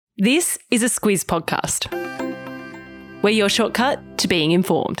This is a Squiz podcast. We're your shortcut to being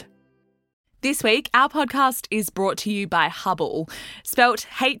informed. This week, our podcast is brought to you by Hubble, spelt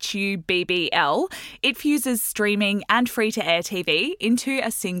Hubbl. It fuses streaming and free-to-air TV into a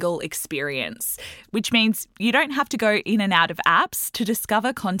single experience, which means you don't have to go in and out of apps to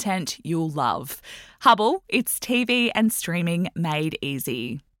discover content you'll love. Hubble, it's TV and streaming made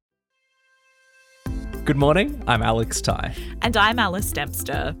easy. Good morning, I'm Alex Ty. And I'm Alice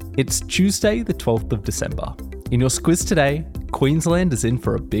Dempster. It's Tuesday, the 12th of December. In your Squiz today, Queensland is in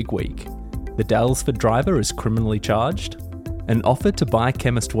for a big week. The Daylesford driver is criminally charged, an offer to buy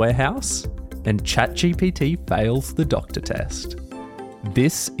Chemist Warehouse, and ChatGPT fails the doctor test.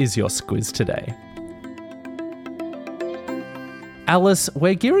 This is your Squiz today. Alice,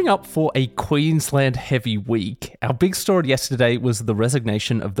 we're gearing up for a Queensland heavy week. Our big story yesterday was the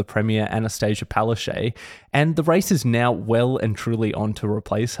resignation of the Premier Anastasia Palaszczuk, and the race is now well and truly on to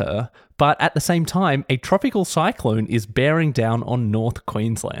replace her. But at the same time, a tropical cyclone is bearing down on North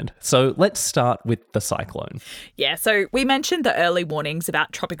Queensland. So let's start with the cyclone. Yeah, so we mentioned the early warnings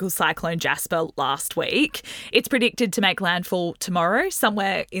about Tropical Cyclone Jasper last week. It's predicted to make landfall tomorrow,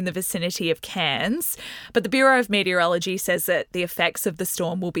 somewhere in the vicinity of Cairns. But the Bureau of Meteorology says that the effects of the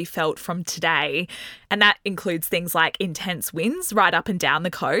storm will be felt from today. And that includes things like intense winds right up and down the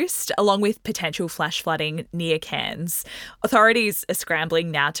coast, along with potential flash flooding near Cairns. Authorities are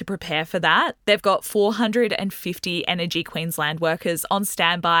scrambling now to prepare for that. They've got 450 Energy Queensland workers on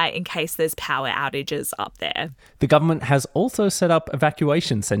standby in case there's power outages up there. The government has also set up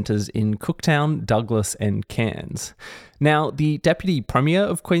evacuation centres in Cooktown, Douglas and Cairns. Now, the Deputy Premier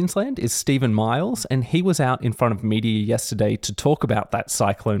of Queensland is Stephen Miles, and he was out in front of media yesterday to talk about that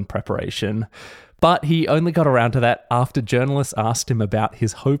cyclone preparation. But he only got around to that after journalists asked him about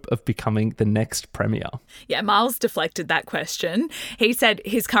his hope of becoming the next Premier. Yeah, Miles deflected that question. He said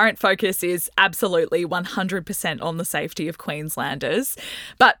his current focus is absolutely 100% on the safety of Queenslanders.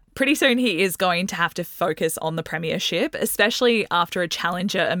 But pretty soon he is going to have to focus on the premiership, especially after a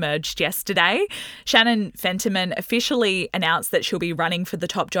challenger emerged yesterday. Shannon Fentiman officially announced that she'll be running for the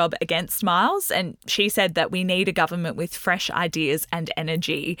top job against Miles, and she said that we need a government with fresh ideas and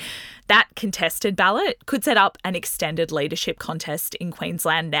energy. That contested ballot could set up an extended leadership contest in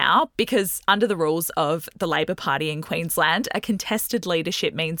Queensland now, because under the rules of the Labor Party in Queensland, a contested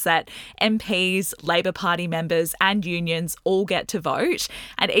leadership means that MPs, Labor Party members and unions all get to vote,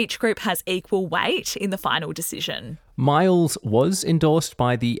 and each group has equal weight in the final decision. Miles was endorsed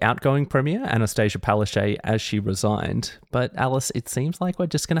by the outgoing Premier, Anastasia Palaszczuk, as she resigned. But Alice, it seems like we're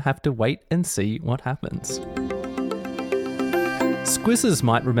just going to have to wait and see what happens. Squizzers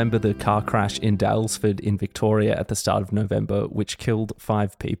might remember the car crash in Daylesford in Victoria at the start of November, which killed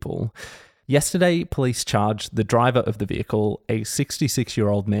 5 people. Yesterday, police charged the driver of the vehicle, a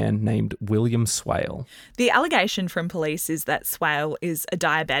 66-year-old man named William Swale. The allegation from police is that Swale is a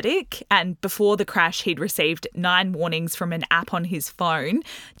diabetic, and before the crash, he'd received 9 warnings from an app on his phone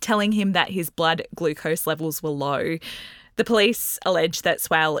telling him that his blood glucose levels were low. The police allege that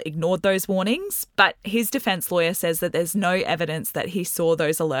Swale ignored those warnings, but his defence lawyer says that there's no evidence that he saw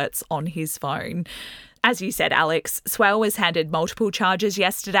those alerts on his phone. As you said, Alex, Swale was handed multiple charges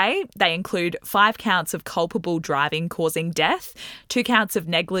yesterday. They include 5 counts of culpable driving causing death, 2 counts of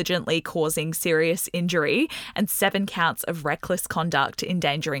negligently causing serious injury, and 7 counts of reckless conduct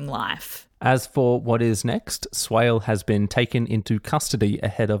endangering life. As for what is next, Swale has been taken into custody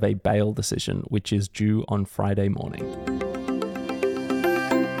ahead of a bail decision, which is due on Friday morning.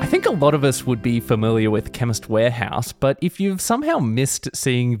 I think a lot of us would be familiar with Chemist Warehouse, but if you've somehow missed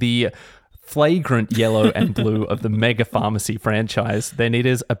seeing the flagrant yellow and blue of the mega pharmacy franchise, then it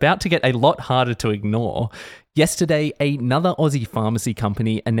is about to get a lot harder to ignore. Yesterday, another Aussie pharmacy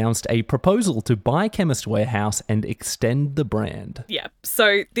company announced a proposal to buy Chemist Warehouse and extend the brand. Yeah,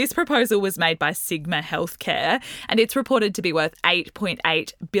 so this proposal was made by Sigma Healthcare, and it's reported to be worth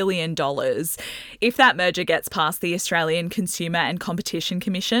 $8.8 billion. If that merger gets past the Australian Consumer and Competition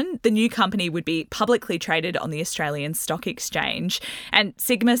Commission, the new company would be publicly traded on the Australian Stock Exchange. And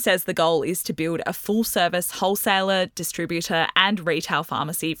Sigma says the goal is to build a full-service wholesaler, distributor and retail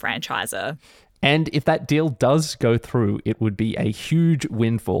pharmacy franchisor. And if that deal does go through, it would be a huge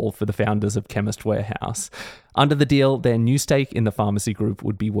windfall for the founders of Chemist Warehouse. Under the deal, their new stake in the pharmacy group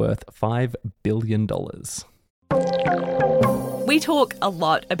would be worth $5 billion. We talk a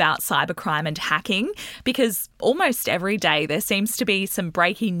lot about cybercrime and hacking because almost every day there seems to be some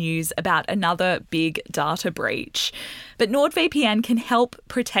breaking news about another big data breach. But NordVPN can help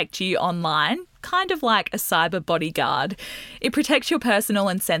protect you online. kind of like a cyber bodyguard. It protects your personal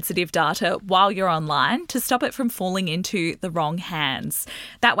and sensitive data while you're online to stop it from falling into the wrong hands.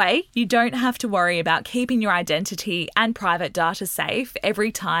 That way, you don't have to worry about keeping your identity and private data safe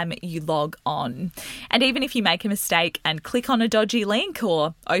every time you log on. And even if you make a mistake and click on a dodgy link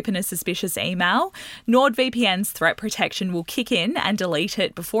or open a suspicious email, NordVPN's threat protection will kick in and delete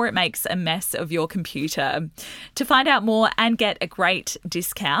it before it makes a mess of your computer. To find out more and get a great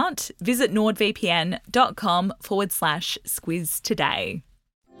discount, visit nordvpn.com/squiz today.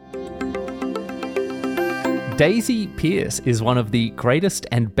 Daisy Pearce is one of the greatest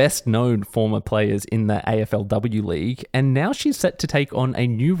and best known former players in the AFLW League, and now she's set to take on a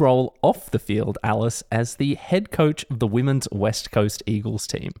new role off the field, Alice, as the head coach of the women's West Coast Eagles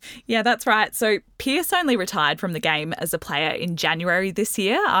team. Yeah, that's right. So Pearce only retired from the game as a player in January this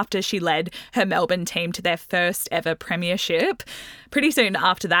year after she led her Melbourne team to their first ever premiership. Pretty soon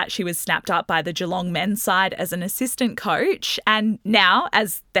after that, she was snapped up by the Geelong men's side as an assistant coach. And now,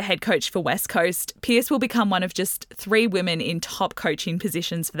 as the head coach for West Coast, Pearce will become one of just 3 women in top coaching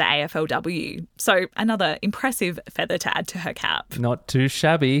positions for the AFLW. So another impressive feather to add to her cap. Not too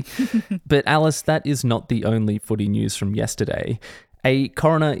shabby. But Alice, that is not the only footy news from yesterday. A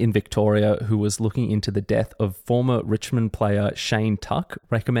coroner in Victoria who was looking into the death of former Richmond player Shane Tuck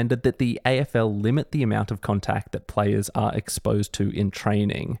recommended that the AFL limit the amount of contact that players are exposed to in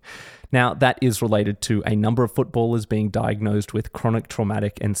training. Now, that is related to a number of footballers being diagnosed with chronic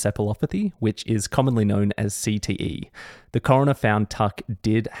traumatic encephalopathy, which is commonly known as CTE. The coroner found Tuck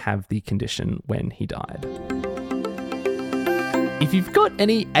did have the condition when he died. If you've got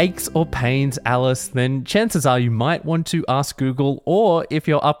any aches or pains, Alice, then chances are you might want to ask Google, or if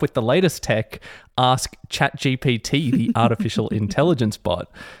you're up with the latest tech, ask ChatGPT, the artificial intelligence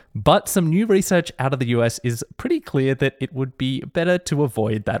bot. But some new research out of the US is pretty clear that it would be better to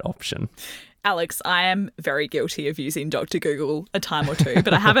avoid that option. Alex, I am very guilty of using Dr. Google a time or two,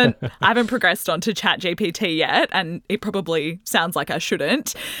 but I haven't progressed onto ChatGPT yet, and it probably sounds like I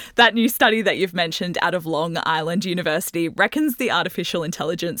shouldn't. That new study that you've mentioned out of Long Island University reckons the artificial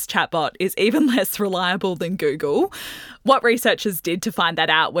intelligence chatbot is even less reliable than Google. What researchers did to find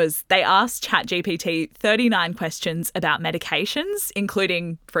that out was they asked ChatGPT 39 questions about medications,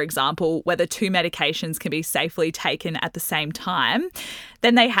 including, for example, whether 2 medications can be safely taken at the same time.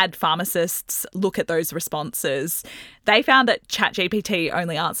 Then they had pharmacists look at those responses. They found that ChatGPT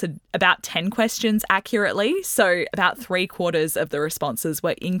only answered about 10 questions accurately, so about 3/4 of the responses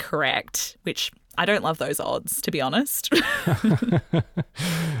were incorrect, which I don't love those odds, to be honest.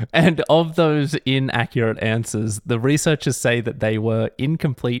 And of those inaccurate answers, the researchers say that they were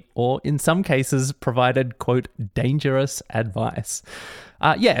incomplete or, in some cases, provided, quote, dangerous advice.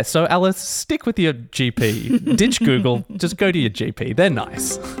 So Alice, stick with your GP. Ditch Google, just go to your GP. They're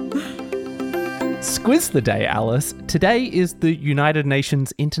nice. Squiz the day, Alice. Today is the United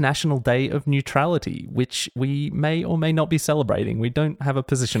Nations International Day of Neutrality, which we may or may not be celebrating. We don't have a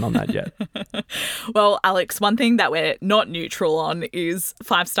position on that yet. Well, Alex, one thing that we're not neutral on is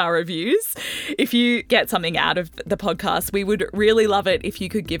 5-star reviews. If you get something out of the podcast, we would really love it if you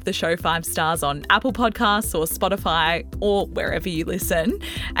could give the show 5 stars on Apple Podcasts or Spotify or wherever you listen.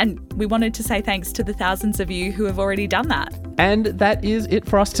 And we wanted to say thanks to the thousands of you who have already done that. And that is it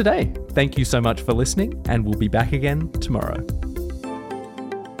for us today. Thank you so much for listening, and we'll be back again tomorrow.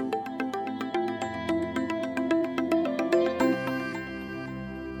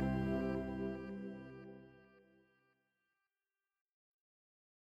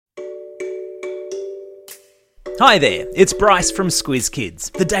 Hi there, it's Bryce from Squiz Kids,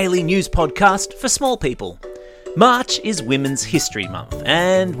 the daily news podcast for small people. March is Women's History Month,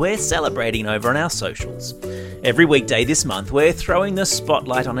 and we're celebrating over on our socials. Every weekday this month, we're throwing the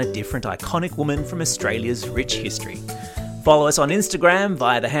spotlight on a different iconic woman from Australia's rich history. Follow us on Instagram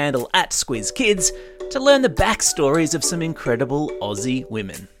via the handle @SquizKids to learn the backstories of some incredible Aussie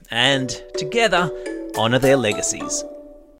women, and together, honour their legacies.